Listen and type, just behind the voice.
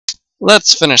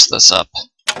let's finish this up.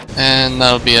 And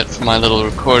that'll be it for my little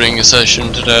recording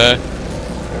session today.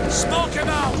 Smoke him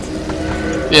out.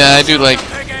 Yeah, I do like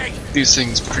these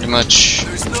things pretty much.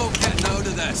 There's no getting out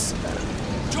of this.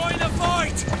 Join the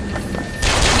fight.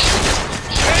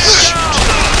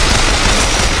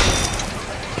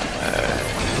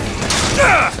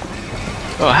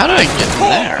 Oh, how did I get in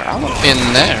there? I'm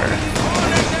in there.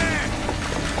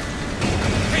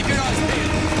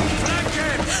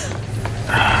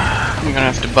 I'm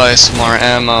gonna have to buy some more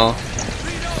ammo, I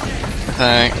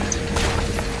think.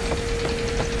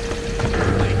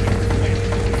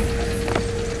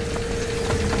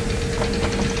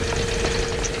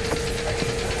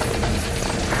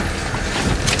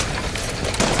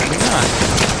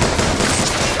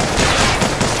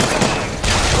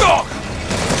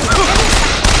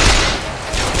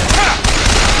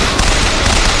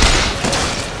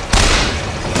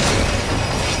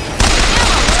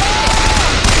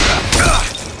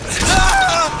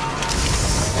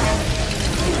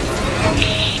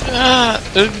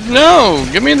 No!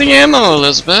 Give me the ammo,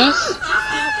 Elizabeth!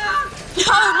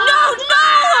 No!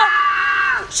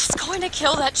 She's going to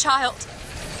kill that child.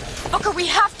 Booker, we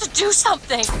have to do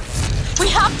something. We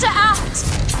have to act.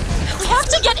 We have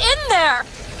to get in there.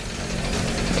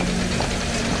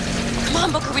 Come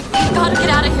on, Booker, we've got to get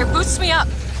out of here. Boost me up.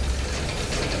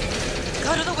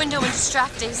 Go to the window and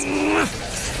distract Daisy.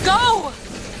 Go!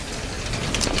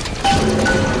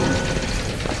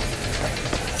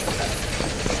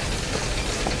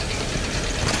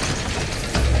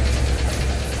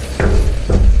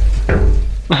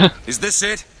 Is this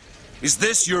it? Is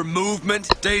this your movement,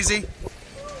 Daisy?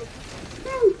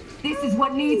 This is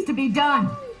what needs to be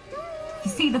done. You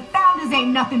see, the founders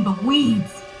ain't nothing but weeds.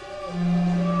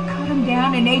 Cut them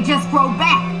down and they just grow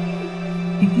back.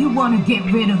 If you want to get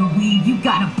rid of the weed, you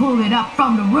gotta pull it up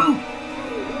from the root.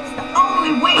 It's the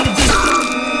only way to do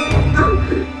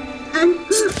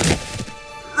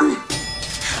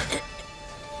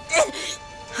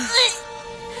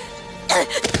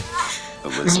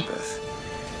it. Elizabeth.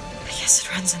 I guess it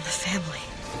runs in the family.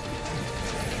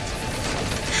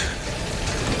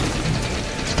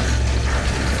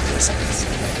 Elizabeth.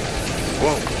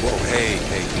 Whoa, hey,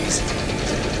 easy.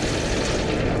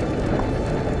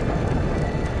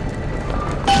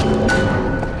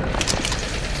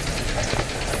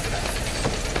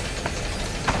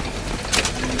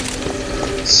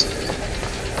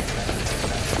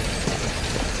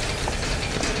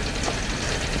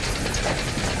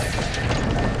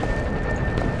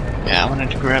 Yeah, I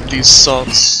wanted to grab these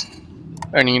salts.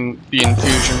 I mean, the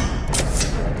infusion.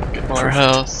 Get more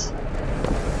health.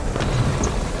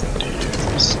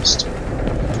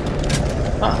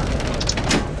 Ah.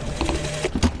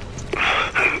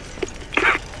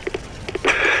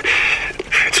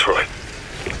 It's right.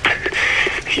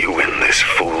 You win this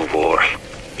fool war.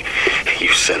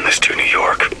 You send this to New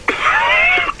York.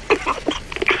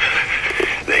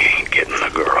 They ain't getting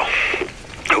the girl.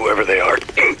 Whoever they are.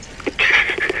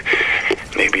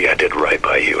 Maybe I did right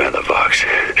by you and the Vox,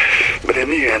 but in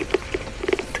the end,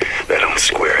 that don't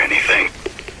square anything.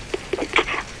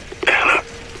 Anna,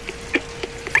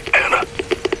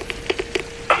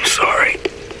 I'm sorry.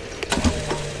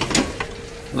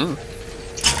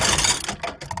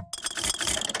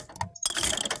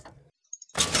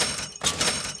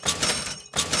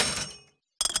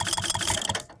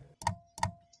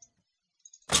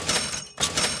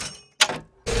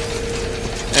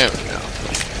 There we go.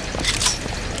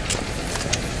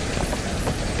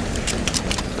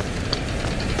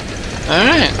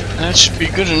 Alright, that should be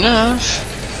good enough.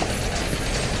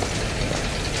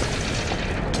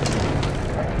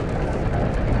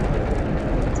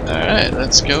 Alright,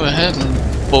 let's go ahead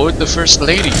and board the First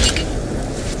Lady.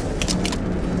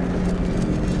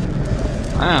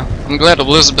 Wow, I'm glad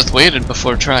Elizabeth waited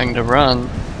before trying to run.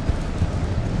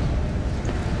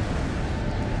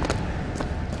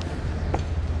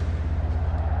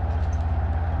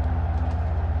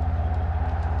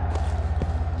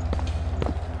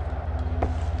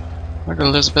 Where'd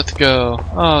Elizabeth go?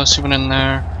 Oh, she went in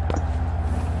there.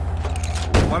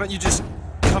 Why don't you just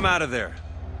come out of there?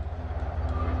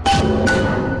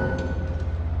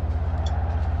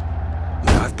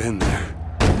 Yeah, I've been there.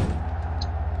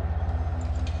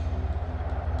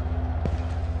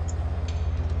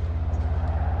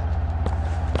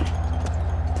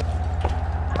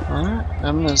 Alright,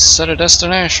 I'm gonna set a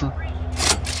destination.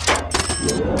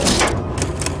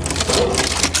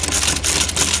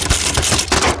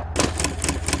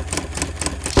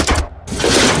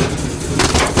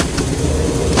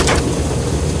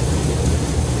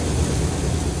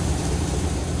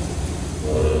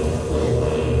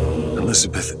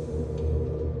 Elizabeth.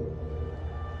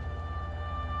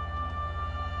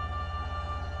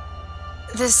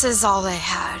 This is all they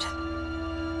had.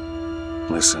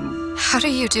 Listen, How do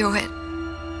you do it?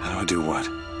 how do I do what?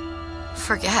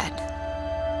 Forget.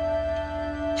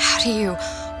 How do you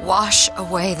wash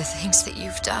away the things that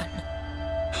you've done?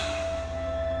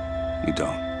 You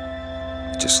don't.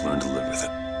 You just learn to live with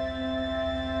it.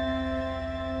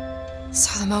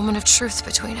 So the moment of truth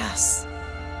between us.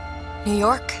 New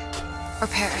York or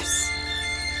Paris?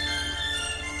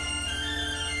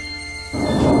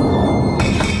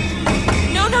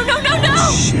 No, no, no, no,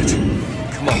 no! Shit.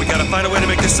 Come on, we gotta find a way to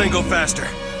make this thing go faster.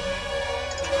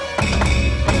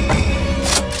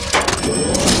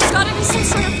 There's gotta be some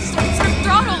sort of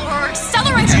throttle or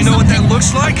accelerator. Do you know what that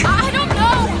looks like? I don't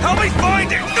know. Help me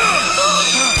find it!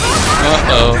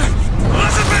 Uh-oh.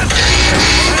 Elizabeth!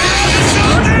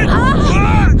 Uh-oh.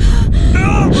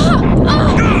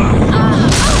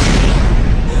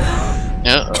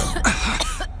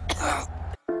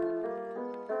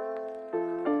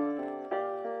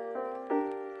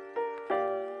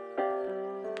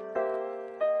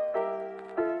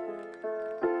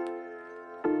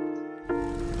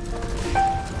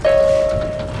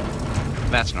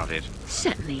 That's not it.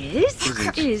 Certainly is.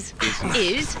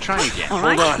 Is. Try again. All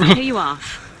right, Hold on. here you are.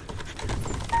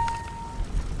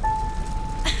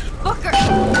 Booker,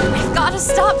 we've got to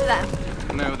stop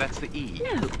them. No, that's the E.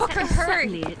 No, Booker, that's hurry.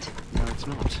 certainly it. No, it's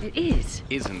not. It is.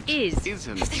 Isn't. Is.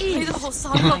 Isn't. Play the whole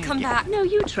song, we'll come back. No,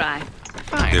 you try.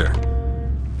 Fine. Here.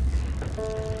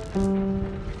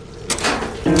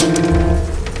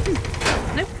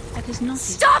 Nope, that is not it.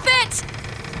 Stop it!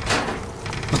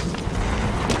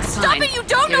 Stop Fine. it! You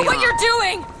don't Here know you what are. you're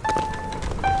doing!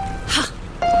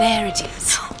 There it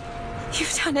is.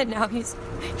 You've done it now.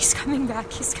 He's coming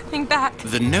back. He's coming back.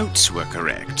 The notes were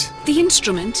correct. The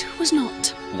instrument was not.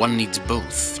 One needs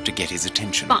both to get his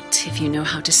attention. But if you know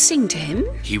how to sing to him,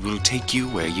 He will take you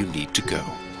where you need to go.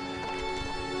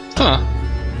 Huh.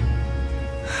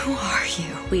 Who are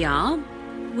you? we are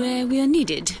where we are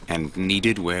needed. And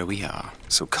needed where we are.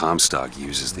 So Comstock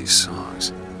uses these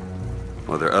songs.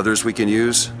 Well, are there others we can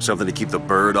use? Something to keep the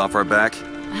bird off our back?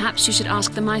 Perhaps you should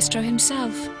ask the maestro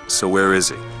himself. So where is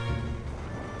he?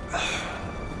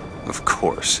 Of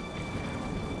course.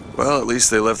 Well, at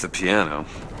least they left the piano.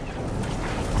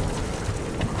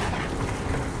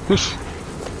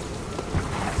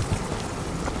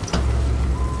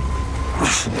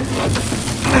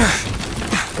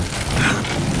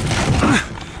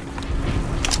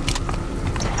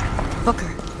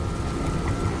 Booker.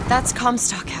 That's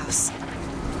Comstock House.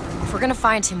 If we're gonna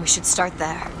find him, we should start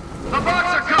there. The box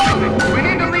are coming! We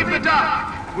need to leave the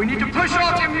dock! We need to push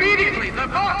off immediately! The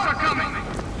box are coming!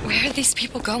 Where are these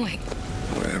people going?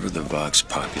 Wherever the Vox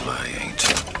Populi ain't.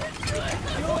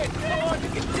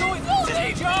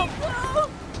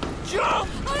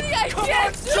 Honey, I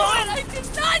can't do it! I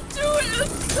did not do it! I'm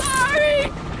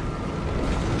sorry!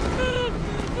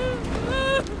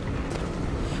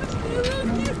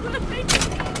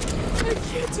 I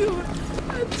can't do it.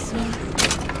 I'm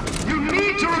sorry. You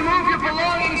need to remove your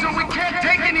belongings or we can't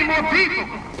take any more people!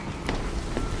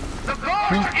 The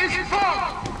barge is full!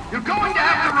 You're going to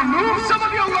have to remove some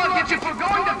of your luggage if we're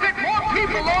going to fit more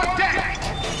people on deck!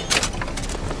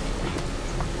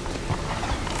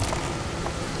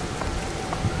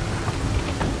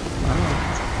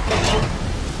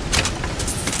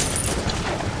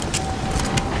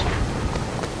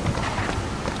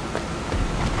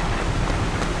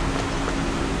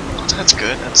 That's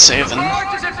good. That's The saving.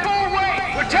 barge is at full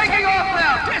weight! We're taking off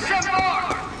now!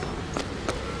 Disembark!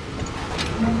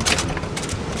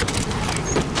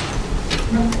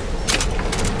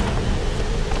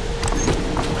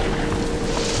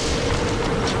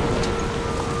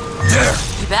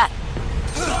 You bet.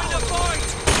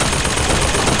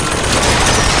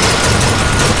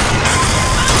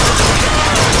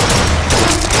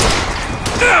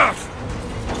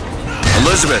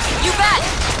 Elizabeth! You bet.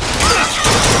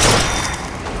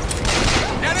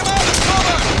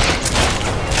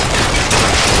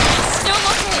 Still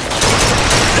looking.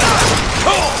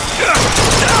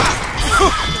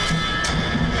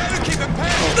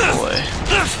 Oh boy.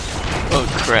 Oh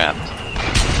crap.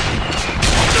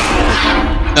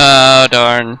 Oh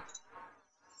darn.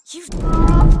 You.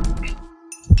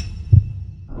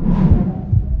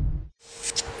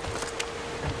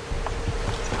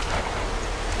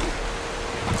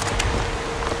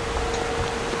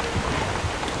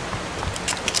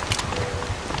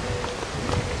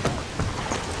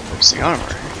 Where's the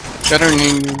armor? Better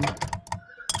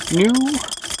new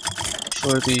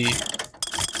for the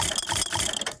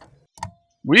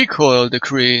recoil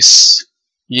decrease.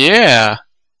 Yeah.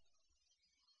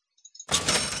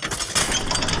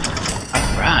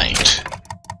 Alright.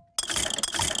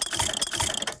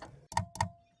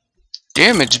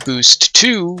 damage boost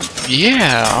too.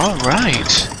 Yeah,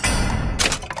 alright.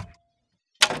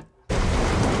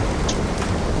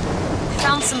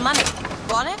 Found some money.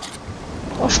 Want it?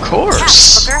 Of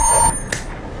course. Yeah,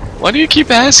 Why do you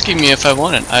keep asking me if I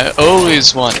want it? I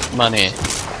always want money.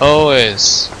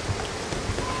 Always.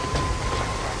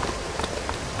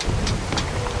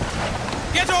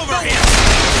 Get over here!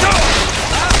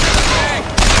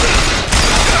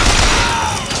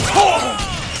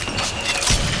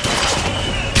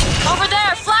 Over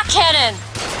there, flak cannon.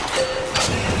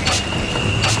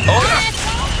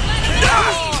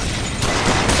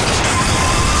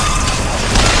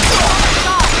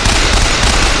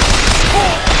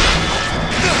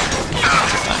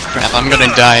 Crap, I'm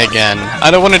gonna die again.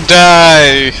 I don't wanna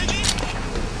die!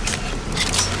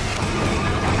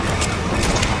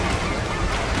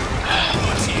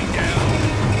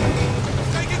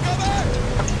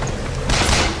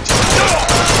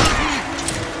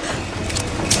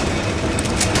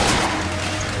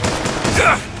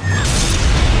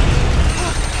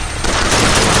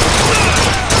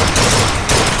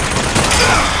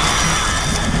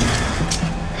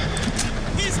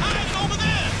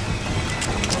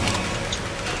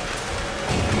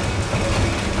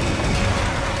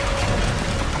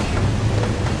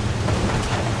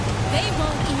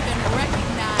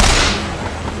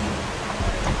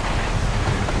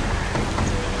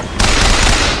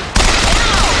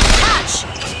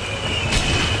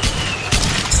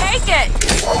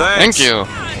 Thanks. Thank you.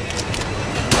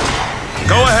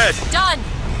 Go ahead. Done.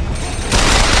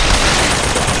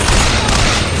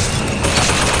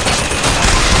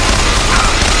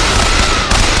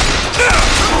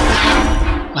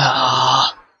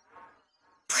 Ah.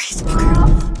 Breathe, girl.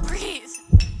 Breathe.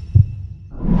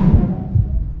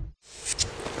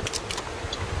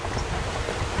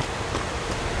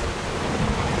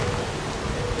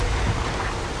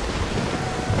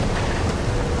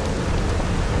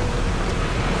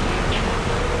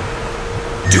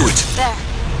 Do it. There.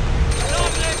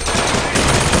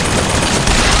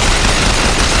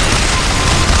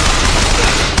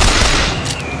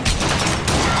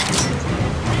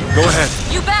 Go ahead.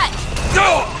 You bet.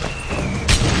 Go!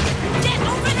 Get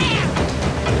over there.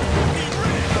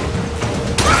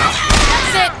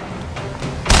 That's it.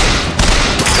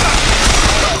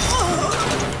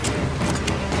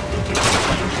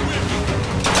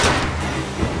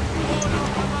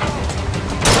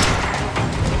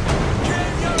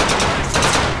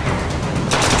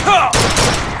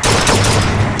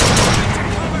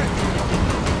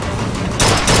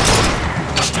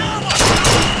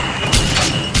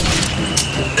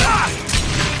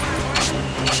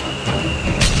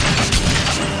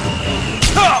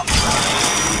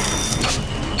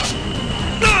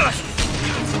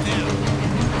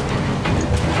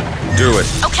 Do it.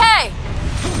 Okay.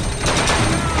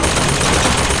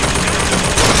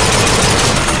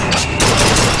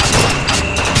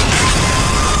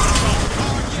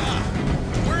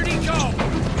 Where'd he go?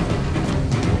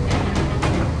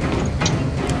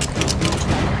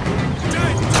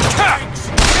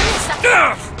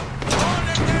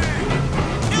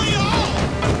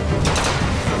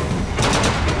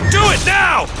 Do it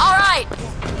now! All right.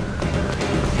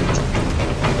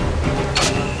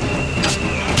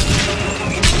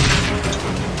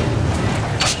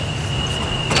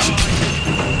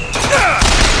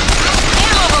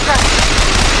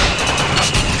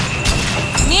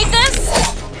 Need this?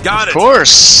 Got it. Of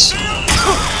course.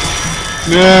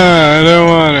 Yeah, I don't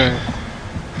want it.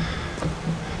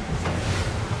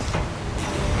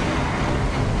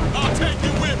 I'll take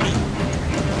you with me.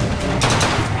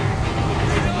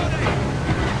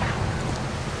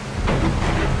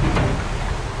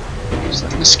 Where's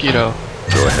that mosquito?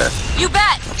 Go ahead. You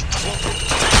bet.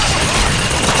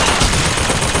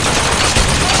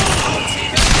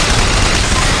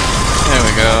 There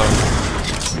we go.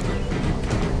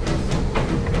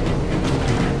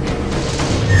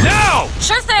 Now!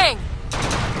 Sure thing.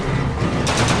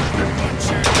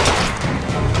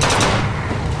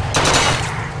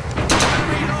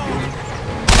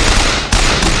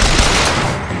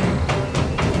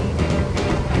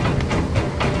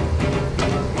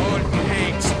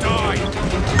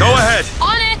 Go ahead.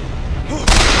 On it.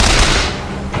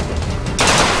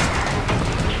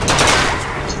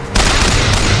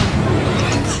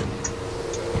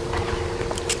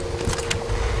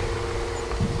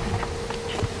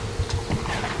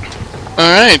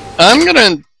 Alright, I'm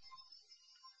getting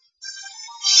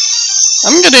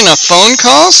a phone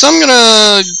call, so I'm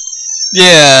gonna,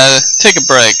 yeah, take a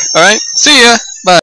break. Alright, see ya!